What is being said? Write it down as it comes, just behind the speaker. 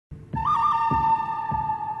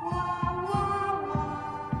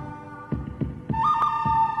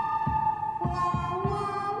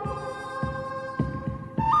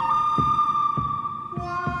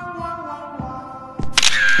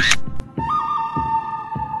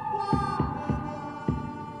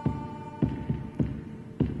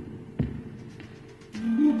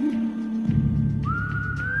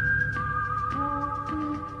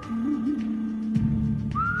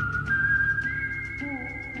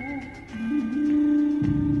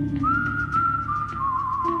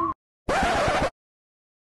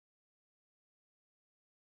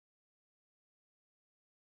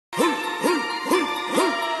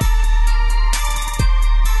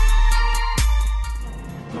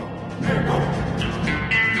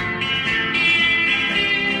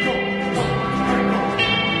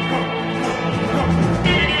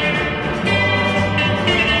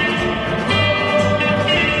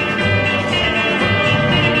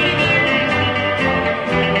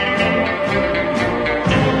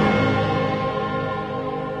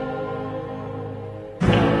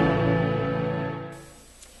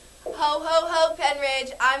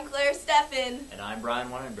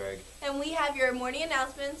And we have your morning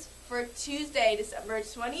announcements for Tuesday, December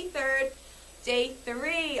 23rd, day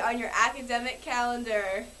 3 on your academic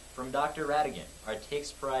calendar. From Dr. Radigan, our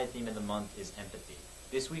Takes Pride theme of the month is empathy.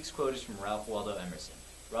 This week's quote is from Ralph Waldo Emerson.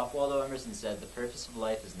 Ralph Waldo Emerson said, "The purpose of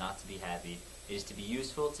life is not to be happy. It is to be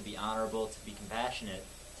useful, to be honorable, to be compassionate,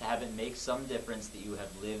 to have it make some difference that you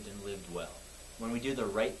have lived and lived well. When we do the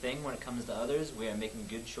right thing when it comes to others, we are making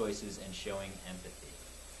good choices and showing empathy."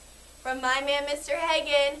 From my man, Mr.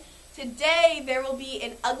 Hagan, today there will be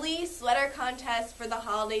an ugly sweater contest for the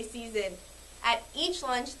holiday season. At each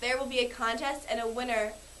lunch, there will be a contest and a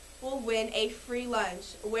winner will win a free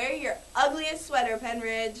lunch. Wear your ugliest sweater,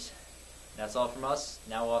 Pennridge. That's all from us.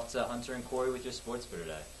 Now off to Hunter and Corey with your sports for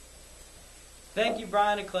today. Thank you,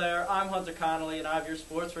 Brian and Claire. I'm Hunter Connolly, and I have your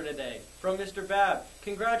sports for today. From Mr. Babb,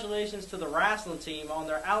 congratulations to the wrestling team on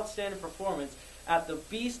their outstanding performance at the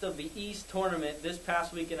Beast of the East tournament this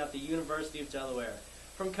past weekend at the University of Delaware.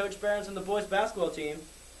 From Coach Behrens and the boys basketball team,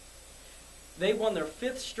 they won their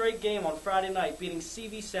 5th straight game on Friday night, beating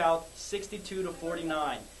CV South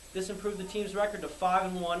 62-49. This improved the team's record to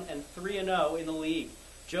 5-1 and 3-0 in the league.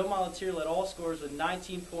 Joe Molatier led all scorers with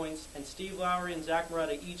 19 points, and Steve Lowry and Zach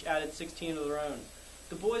Moretta each added 16 of their own.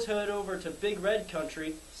 The boys headed over to Big Red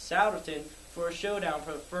Country, Souderton, for a showdown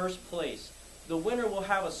for first place. The winner will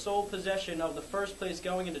have a sole possession of the first place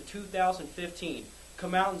going into 2015.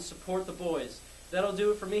 Come out and support the boys. That'll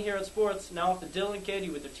do it for me here at Sports. Now off to Dylan and Katie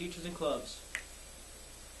with their teachers and clubs.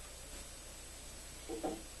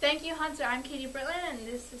 Thank you, Hunter. I'm Katie Britland, and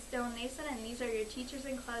this is Dylan Nason, and these are your teachers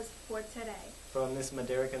and clubs for today. From Miss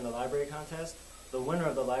Maderick in the library contest, the winner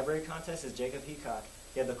of the library contest is Jacob Heacock.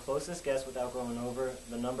 He had the closest guess without going over.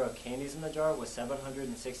 The number of candies in the jar was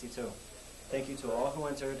 762. Thank you to all who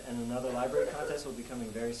entered, and another library contest will be coming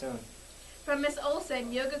very soon. From Miss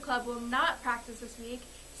Olson, Yoga Club will not practice this week.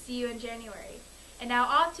 See you in January. And now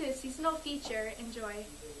off to a seasonal feature. Enjoy.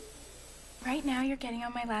 Right now you're getting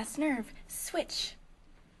on my last nerve. Switch.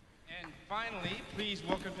 And finally, please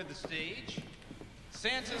welcome to the stage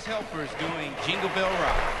Santa's Helpers doing Jingle Bell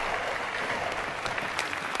Rock.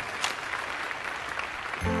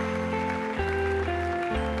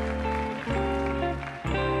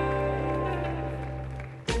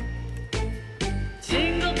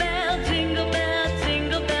 Jingle bell, jingle bell,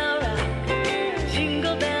 jingle bell rock.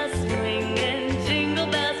 Jingle bells swinging, jingle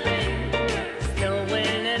bells ring.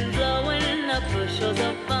 Snowing and blowing in the bushels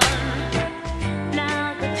of fun.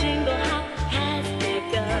 Now the jingle hop has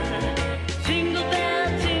begun. Jingle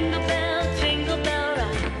bell, jingle bell, jingle bell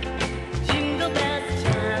rock. Jingle bells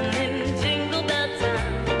chiming, jingle bell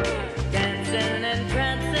time. Dancing and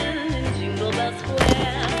prancing in Jingle Bell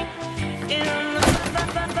Square. In the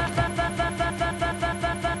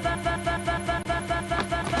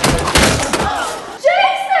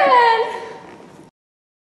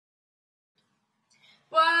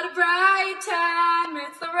What a bright time,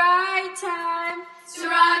 it's the right time to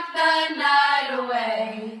rock the night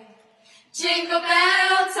away. Jingle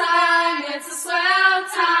bell time, it's a swell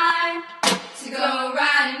time to go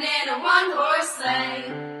riding in a one-horse sleigh.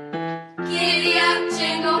 Giddy up,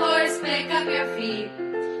 jingle horse, pick up your feet,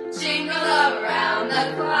 jingle around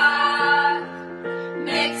the clock.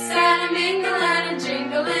 Mix and a mingle and a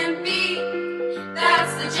jingling beat.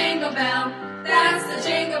 That's the jingle bell, that's the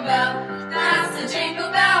jingle bell, that's the Jingle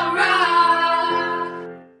Bell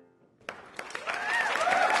Rock.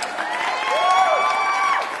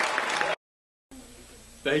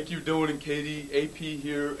 Thank you, Dylan and Katie. AP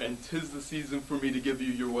here, and 'tis the season for me to give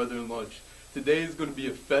you your weather and lunch. Today is going to be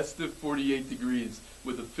a festive 48 degrees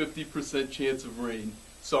with a 50% chance of rain.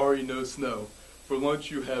 Sorry, no snow. For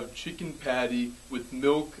lunch you have chicken patty with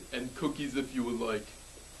milk and cookies if you would like.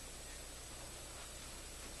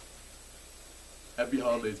 Happy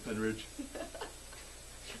holidays, Pennridge.